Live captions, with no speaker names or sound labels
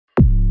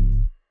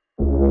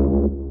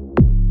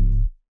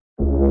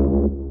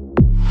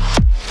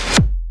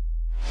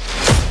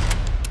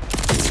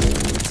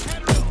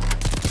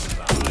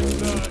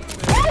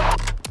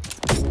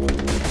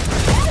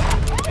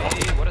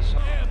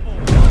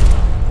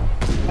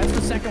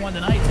second one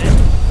tonight, Tim.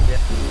 Yeah.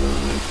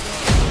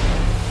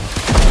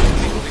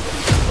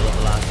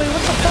 Wait,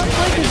 what the fuck?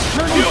 Like, is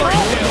turning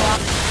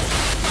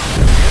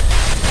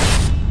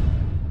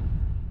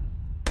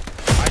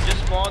I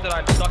just spawned and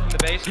I'm stuck in the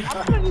base.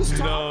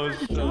 No,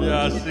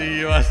 yeah, I see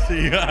you. I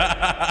see you.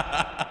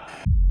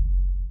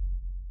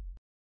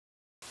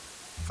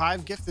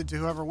 5 gifted to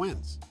whoever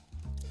wins.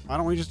 Why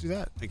don't we just do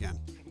that again?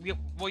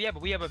 Well, yeah,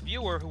 but we have a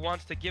viewer who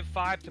wants to give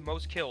 5 to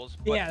most kills,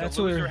 but Yeah, that's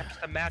the what loser we're... has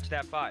to match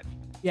that 5.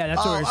 Yeah,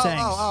 that's what we're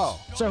saying.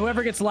 So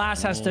whoever gets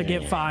last has to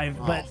get 5,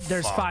 but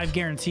there's fuck. 5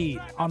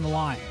 guaranteed on the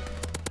line.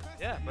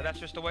 Yeah, but that's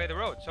just the way of the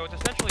road. So it's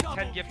essentially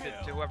 10 gifted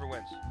to whoever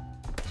wins.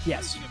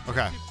 Yes.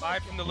 Okay.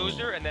 5 from the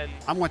loser, and then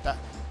I'm with that.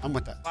 I'm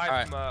with that.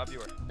 5 from a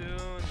viewer.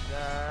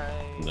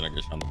 And then I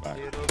get shot on the back.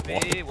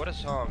 It'll be, what a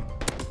song.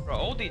 Bro,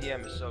 old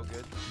DDM is so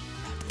good.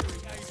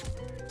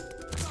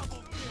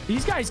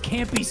 These guys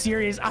can't be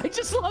serious. I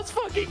just lost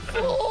fucking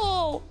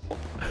full.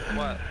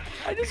 What?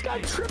 I just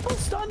got triple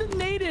stunned and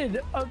naded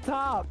up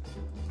top.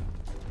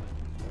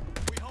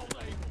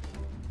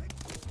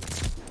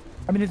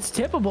 I mean, it's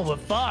tippable, but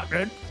fuck,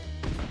 dude.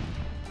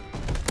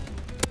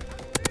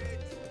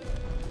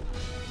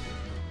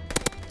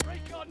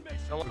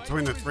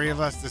 Between the 3 of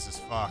us, this is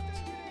fucked.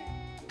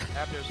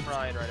 Abner's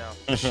frying right now.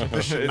 This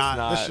should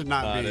not. This should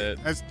not be. it.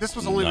 This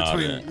was only Not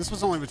between. it. This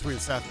was only between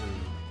Seth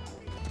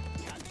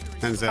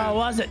and Zed. How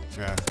was it?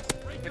 Yeah.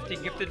 50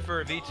 gifted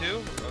for a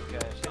V2?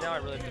 Okay, so now I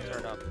really have to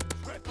turn up.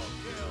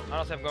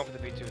 Honestly, I'm going for the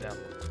V2 now.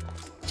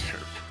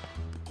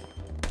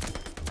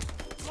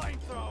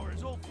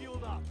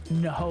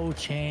 No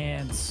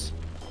chance.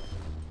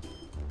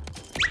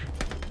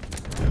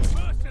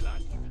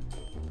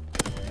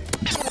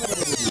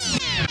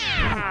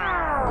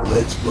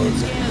 Let's run.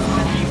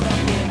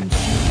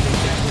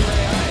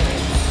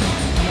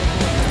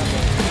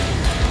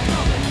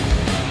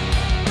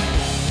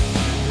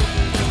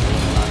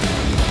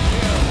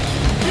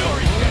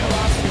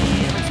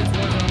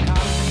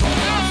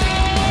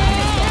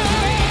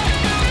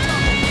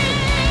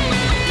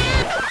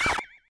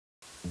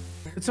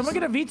 Did someone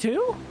get a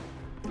V2?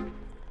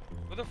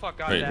 Who the fuck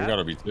got Wait, that? we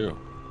gotta be 2.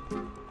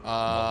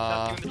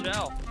 That's you in the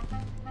gel.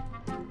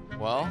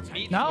 Well,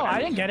 Meat No, sweats. I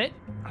didn't get it.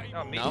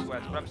 No, meat Nope.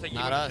 sweats, but I'm saying you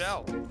in Not the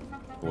us. gel.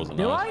 It wasn't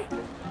Do us.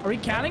 I? Are we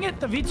counting it?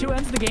 The V2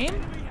 ends the game?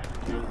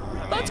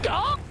 Let's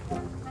go!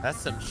 that's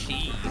some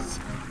cheese.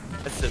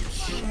 That's some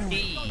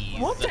cheese.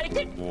 We'll take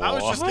it. I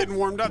was just getting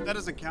warmed up. That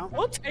doesn't count.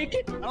 We'll take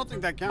it. I don't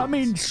think that counts. I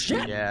mean,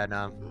 shit. Yeah,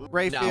 no.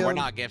 Rayfield. No, we're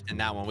not gifting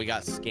that one. We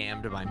got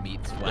scammed by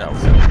meat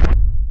sweats. Yeah.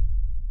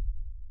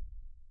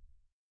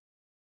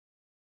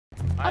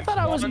 I thought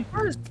I was in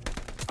first.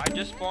 I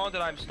just spawned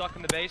and I'm stuck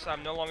in the base.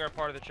 I'm no longer a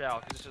part of the chow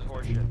because this is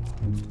horseshit.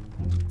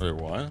 Wait,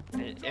 what?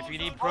 If you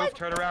need proof,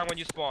 turn around when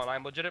you spawn.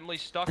 I'm legitimately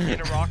stuck in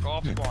a rock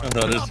off spawn.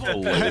 That is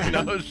hilarious.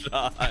 No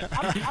shot.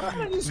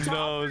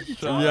 No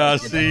shot. Yeah, I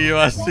see you.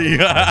 I see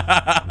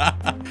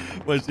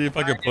you. Wait, see if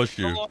I can push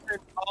you. I'm no longer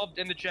involved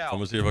in the chow. I'm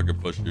gonna see if I can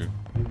push you.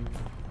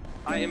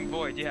 I am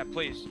void. Yeah,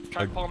 please.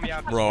 Try to pull me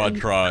out. Bro, I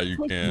try. You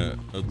can't.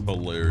 That's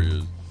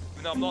hilarious.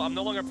 No, I'm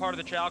no longer part of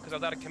the chow because I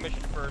was out of commission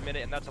for a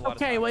minute, and that's a lot of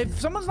Okay, time. well, if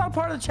someone's not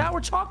part of the chat, we're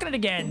chalking it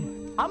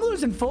again. I'm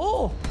losing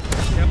full.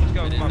 Yeah, let's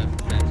go. Come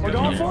on. We're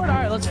going for it. All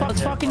right, let's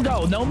fucking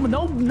go. No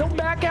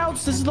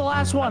backouts. This is the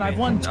last one. I've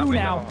won 2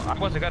 now. I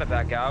wasn't gonna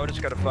back out. I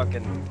just gotta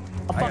fucking.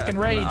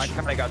 Rage. I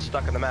kinda got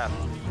stuck in the map.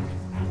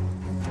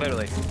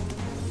 Literally.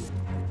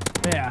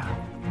 Yeah.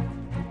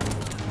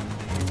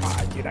 All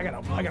right, dude. I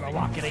gotta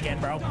lock it again,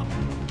 bro.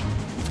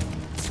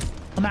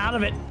 I'm out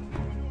of it.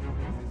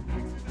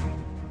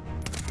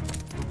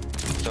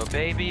 So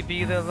baby,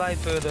 be the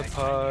life of the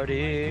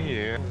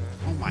party.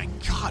 Oh my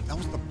God, that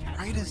was the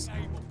brightest.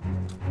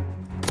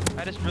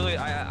 I just really,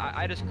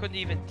 I just couldn't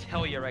even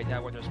tell you right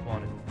now where they're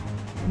spawning.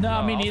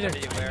 No, me I'll neither.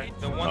 tell you where.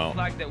 The one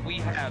flag that we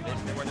have is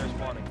where they're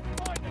spawning.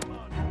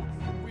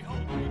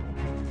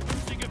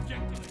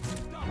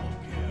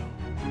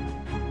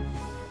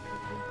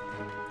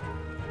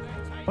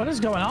 What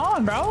is going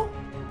on, bro?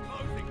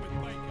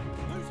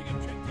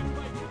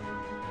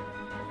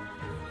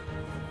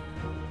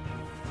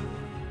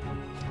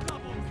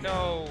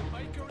 No.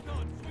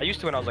 I used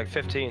to when I was like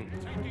 15.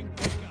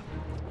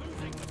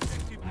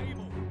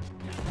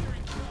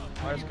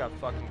 I just got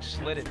fucking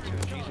slid into.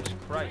 Jesus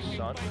Christ,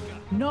 son.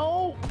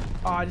 No.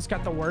 Oh, I just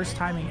got the worst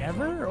timing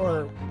ever?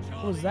 Or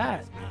what was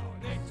that?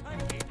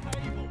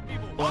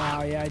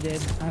 Wow, yeah, I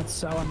did. That's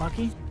so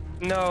unlucky.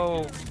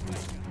 No.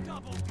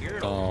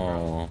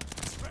 Oh.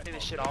 Get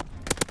this shit off.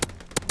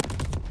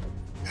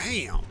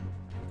 Damn.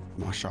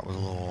 My shot was a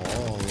little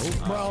all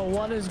over. Bro,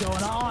 what is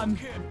going on?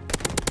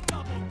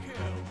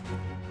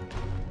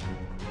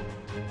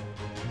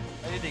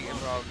 Anything,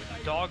 bro.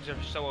 Dogs are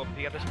so OP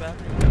at this map.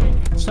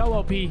 So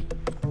OP.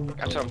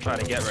 That's what I'm trying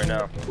to get right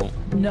now.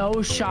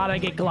 No shot I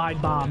get glide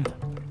bombed.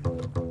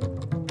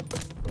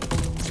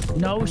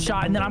 No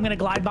shot, and then I'm gonna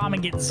glide bomb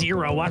and get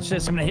 0. Watch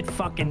this, I'm gonna hit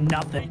fucking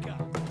nothing.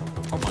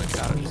 Oh my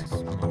God.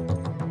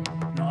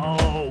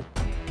 No.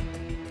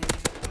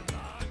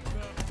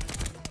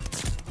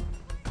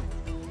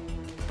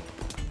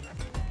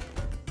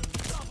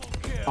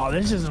 Oh,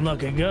 this isn't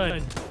looking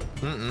good.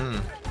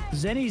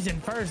 Zenny's in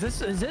first.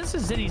 This is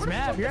Zenny's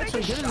map. You're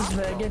actually good at this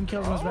map, getting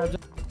kills on this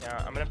map.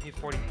 Yeah, I'm an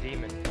MP40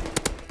 demon.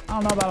 I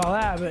don't know about all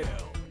that, but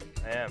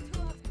I am.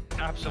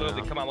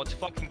 Absolutely. Come on, let's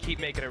fucking keep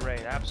making it rain.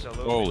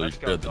 Absolutely. Holy let's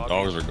shit, go, the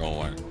dogs are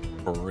going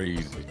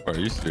crazy. Are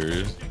you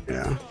serious?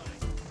 Yeah.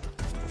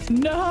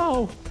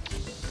 no.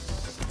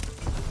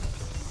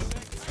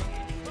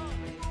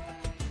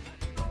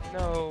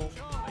 No.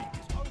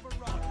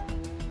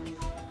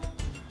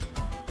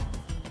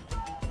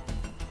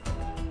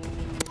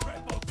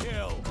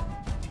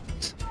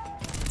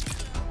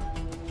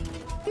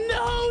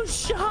 No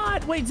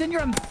shot. Wait, Zen,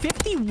 you're on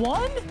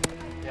 51?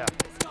 Yeah.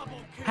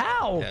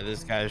 How? Yeah,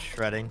 this guy's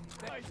shredding.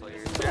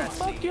 How the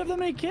fuck do you have that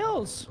many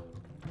kills?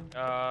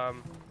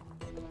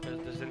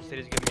 Does Zen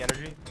Cities give me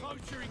energy?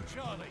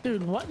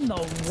 Dude, what in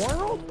the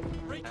world?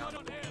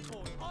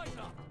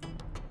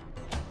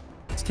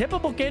 It's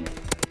typical, kid.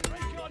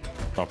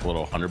 Drop a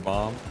little 100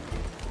 bomb.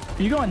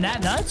 Are you going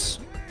that nuts?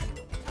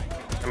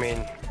 I mean,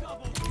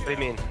 what do you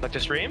mean? Like the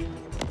stream?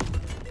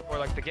 Or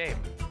like the game?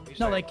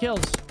 No, like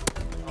kills.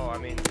 Oh, I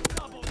mean,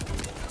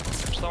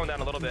 I'm slowing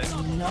down a little bit.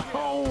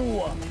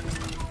 No.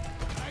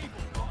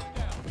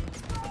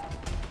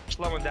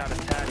 Slowing down a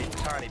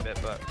tiny bit,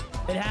 but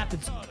It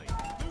happens.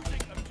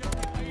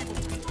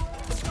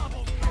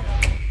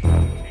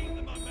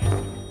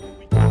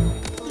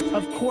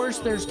 Of course,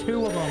 there's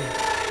two of them.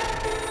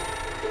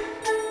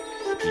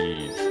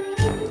 Jeez.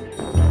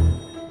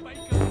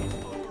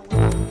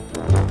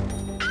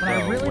 When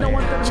I really don't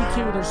want there to be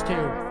two, there's two.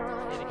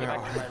 I need to get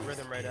back to my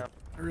rhythm right now.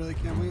 I really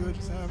can't believe what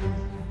just happened.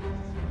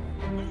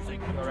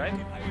 All right?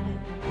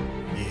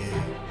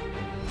 Yeah.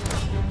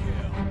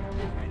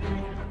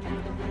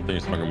 I think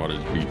he's talking about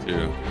his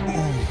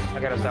B2. I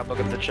gotta stop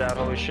looking at the chat.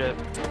 Holy shit.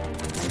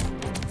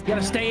 You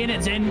gotta stay in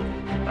it, Zin.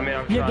 I mean,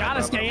 I'm You trying, gotta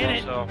but stay in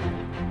it. So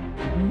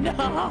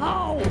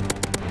No!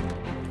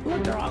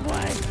 Look the wrong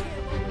way.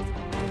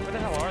 where the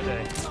hell are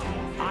they?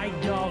 I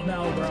don't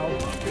know, bro.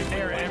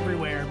 They're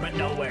everywhere, but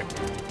nowhere.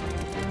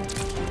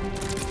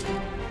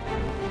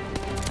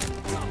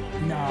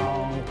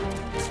 No.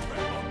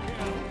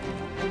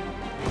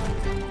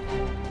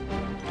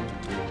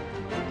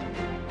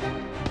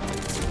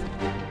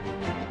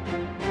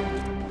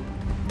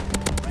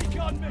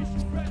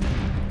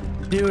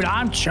 Dude,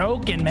 I'm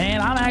choking,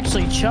 man. I'm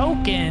actually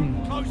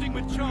choking. Closing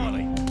with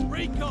Charlie.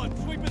 Recon,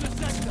 sweeping the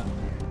sector.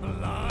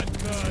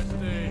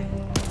 Bloodthirsty.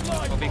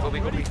 Go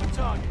B.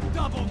 Target.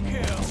 Double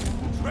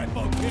kill.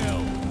 Triple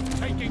kill.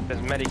 Taking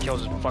As many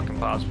kills as fucking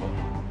possible.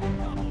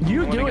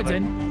 You wanna do get it, like-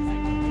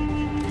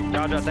 Zin.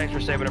 Jojo, thanks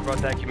for saving it, bro.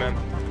 Thank you, man.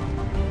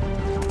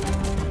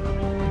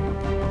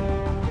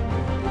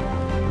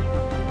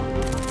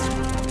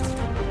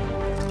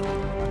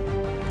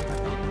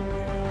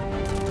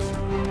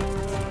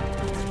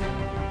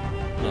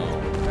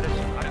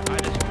 I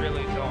just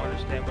really don't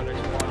understand where they're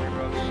spawning,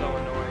 bro. It's so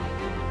annoying.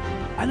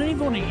 I don't even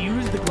want to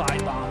use the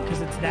glide bomb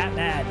because it's that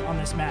bad on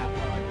this map.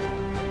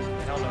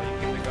 Hell no,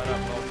 you keep the gun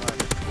up all the time.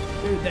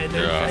 Dude,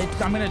 Yeah.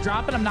 I'm gonna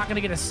drop it. I'm not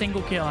gonna get a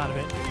single kill out of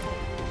it.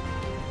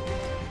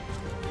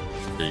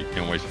 Yeah, you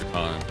can't waste your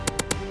time.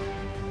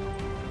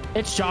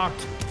 It's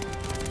chalked.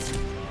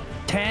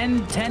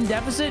 10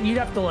 deficit. You'd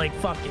have to like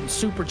fucking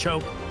super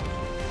choke,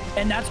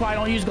 and that's why I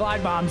don't use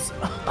glide bombs.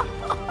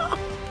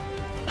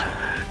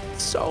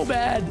 So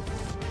bad.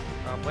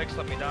 Blake's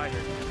let me die here.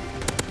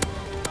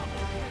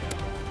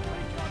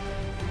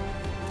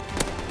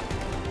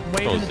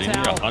 Wave Oh, in the see, you're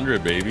towel.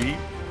 100, baby.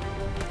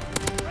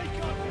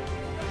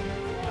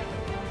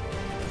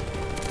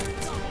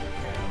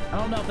 I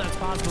don't know if that's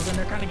possible. Then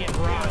they're kind of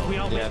getting rocked. We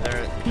all Yeah,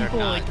 they're people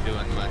not like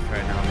doing much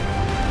right now.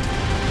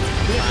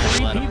 we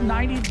have Let 'em. 3 people,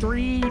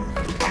 93,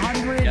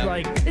 100. Yep.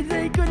 Like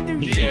they couldn't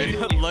do shit.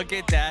 Dude, look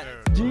at that.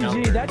 GG,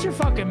 number. that's your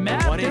fucking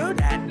map, What is dude.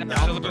 that number?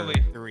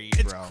 Absolutely. 3,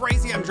 It's bro.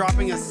 crazy. I'm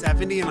dropping a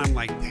 70 and I'm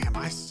like, damn,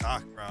 I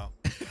suck, bro.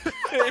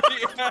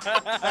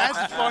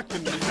 That's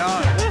fucking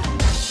nuts.